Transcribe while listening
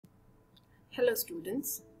Hello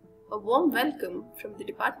students, a warm welcome from the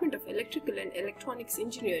Department of Electrical and Electronics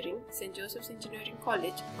Engineering, St. Joseph's Engineering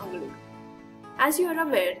College, Mangalore. As you are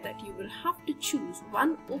aware that you will have to choose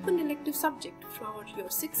one open elective subject for your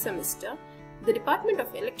 6th semester, the Department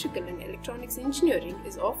of Electrical and Electronics Engineering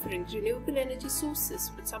is offering renewable energy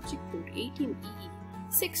sources with subject code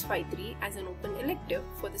 18EE653 as an open elective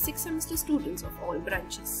for the 6th semester students of all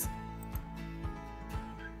branches.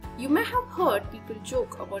 You may have heard people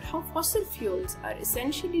joke about how fossil fuels are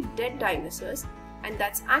essentially dead dinosaurs, and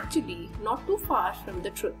that's actually not too far from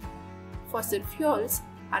the truth. Fossil fuels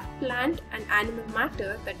are plant and animal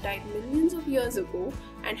matter that died millions of years ago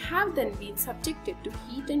and have then been subjected to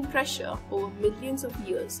heat and pressure over millions of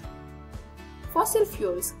years. Fossil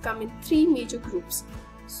fuels come in three major groups: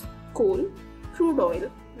 coal, crude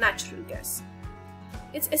oil, natural gas.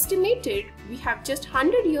 It's estimated we have just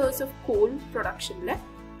 100 years of coal production left,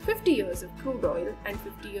 50 years of crude oil and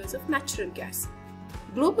 50 years of natural gas.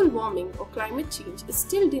 Global warming or climate change is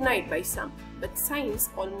still denied by some, but science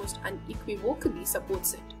almost unequivocally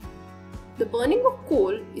supports it. The burning of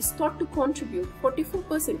coal is thought to contribute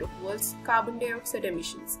 44% of the world's carbon dioxide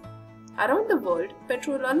emissions. Around the world,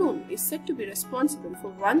 petrol alone is said to be responsible for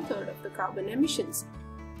 1/3 of the carbon emissions.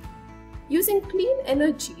 Using clean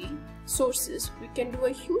energy sources, we can do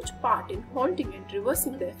a huge part in halting and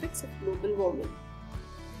reversing the effects of global warming.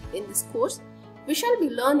 In this course, we shall be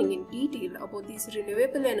learning in detail about these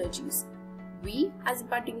renewable energies. We, as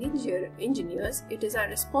budding engineers, it is our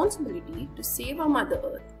responsibility to save our Mother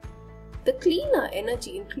Earth. The cleaner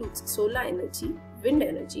energy includes solar energy, wind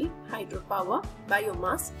energy, hydropower,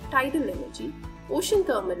 biomass, tidal energy, ocean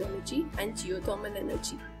thermal energy, and geothermal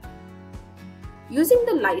energy. Using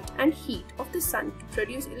the light and heat of the sun to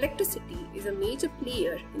produce electricity is a major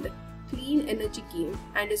player in the clean energy game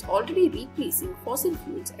and is already replacing fossil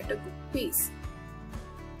fuels at a good pace.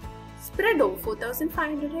 Spread over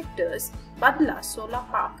 4,500 hectares, Badla Solar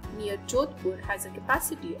Park near Jodhpur has a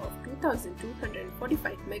capacity of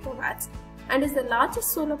 2,245 megawatts and is the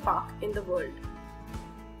largest solar park in the world.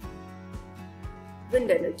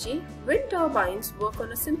 Wind energy. Wind turbines work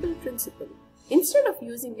on a simple principle. Instead of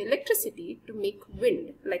using electricity to make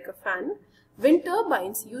wind like a fan, wind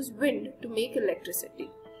turbines use wind to make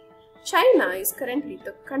electricity. China is currently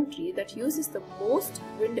the country that uses the most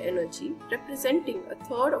wind energy, representing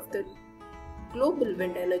 1/3 of the global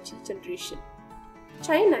wind energy generation.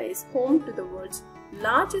 China is home to the world's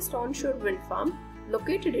largest onshore wind farm,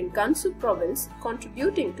 located in Gansu province,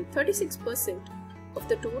 contributing to 36% of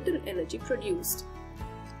the total energy produced.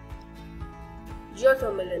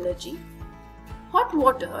 Geothermal energy. Hot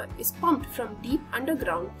water is pumped from deep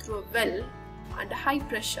underground through a well under high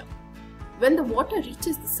pressure. When the water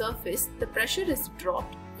reaches the surface, the pressure is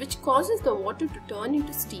dropped, which causes the water to turn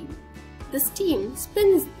into steam. The steam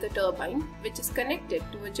spins the turbine, which is connected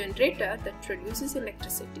to a generator that produces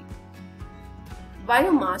electricity.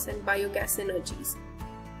 Biomass and biogas energies.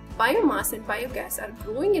 Biomass and biogas are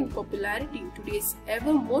growing in popularity in today's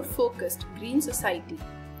ever more focused green society.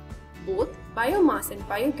 Both biomass and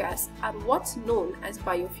biogas are what's known as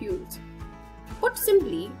biofuels. Put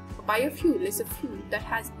simply, a biofuel is a fuel that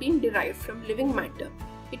has been derived from living matter.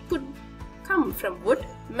 It could come from wood,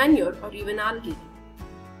 manure, or even algae.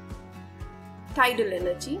 Tidal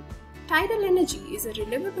energy. Tidal energy is a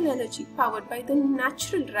renewable energy powered by the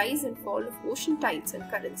natural rise and fall of ocean tides and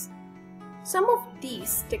currents. Some of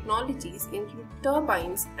these technologies include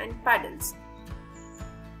turbines and paddles.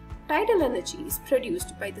 Tidal energy is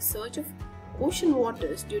produced by the surge of ocean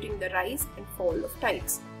waters during the rise and fall of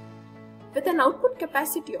tides. With an output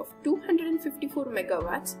capacity of 254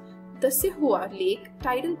 megawatts, the Sihua Lake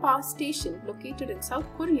Tidal Power Station located in South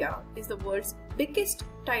Korea is the world's biggest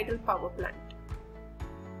tidal power plant.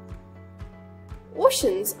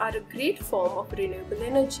 Oceans are a great form of renewable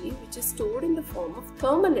energy which is stored in the form of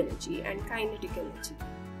thermal energy and kinetic energy.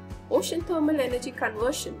 Ocean thermal energy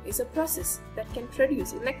conversion is a process that can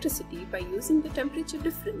produce electricity by using the temperature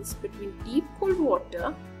difference between deep cold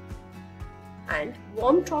water and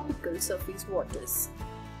warm tropical surface waters.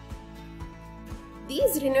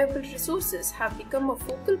 These renewable resources have become a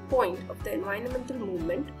focal point of the environmental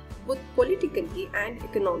movement, both politically and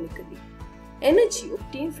economically. Energy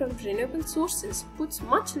obtained from renewable sources puts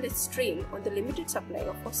much less strain on the limited supply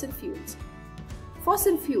of fossil fuels.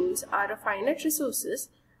 Fossil fuels are a finite resources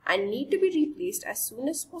and need to be replaced as soon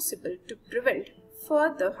as possible to prevent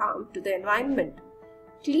further harm to the environment.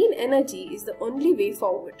 Clean energy is the only way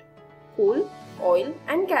forward. Coal, oil,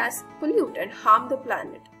 and gas pollute and harm the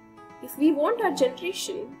planet. If we want our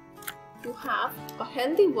generation to have a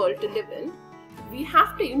healthy world to live in, we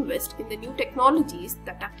have to invest in the new technologies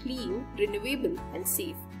that are clean, renewable, and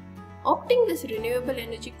safe. Opting these renewable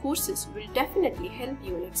energy courses will definitely help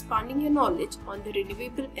you in expanding your knowledge on the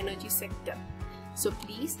renewable energy sector. So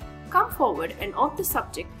please come forward and opt the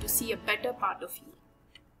subject to see a better part of you.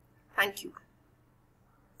 Thank you.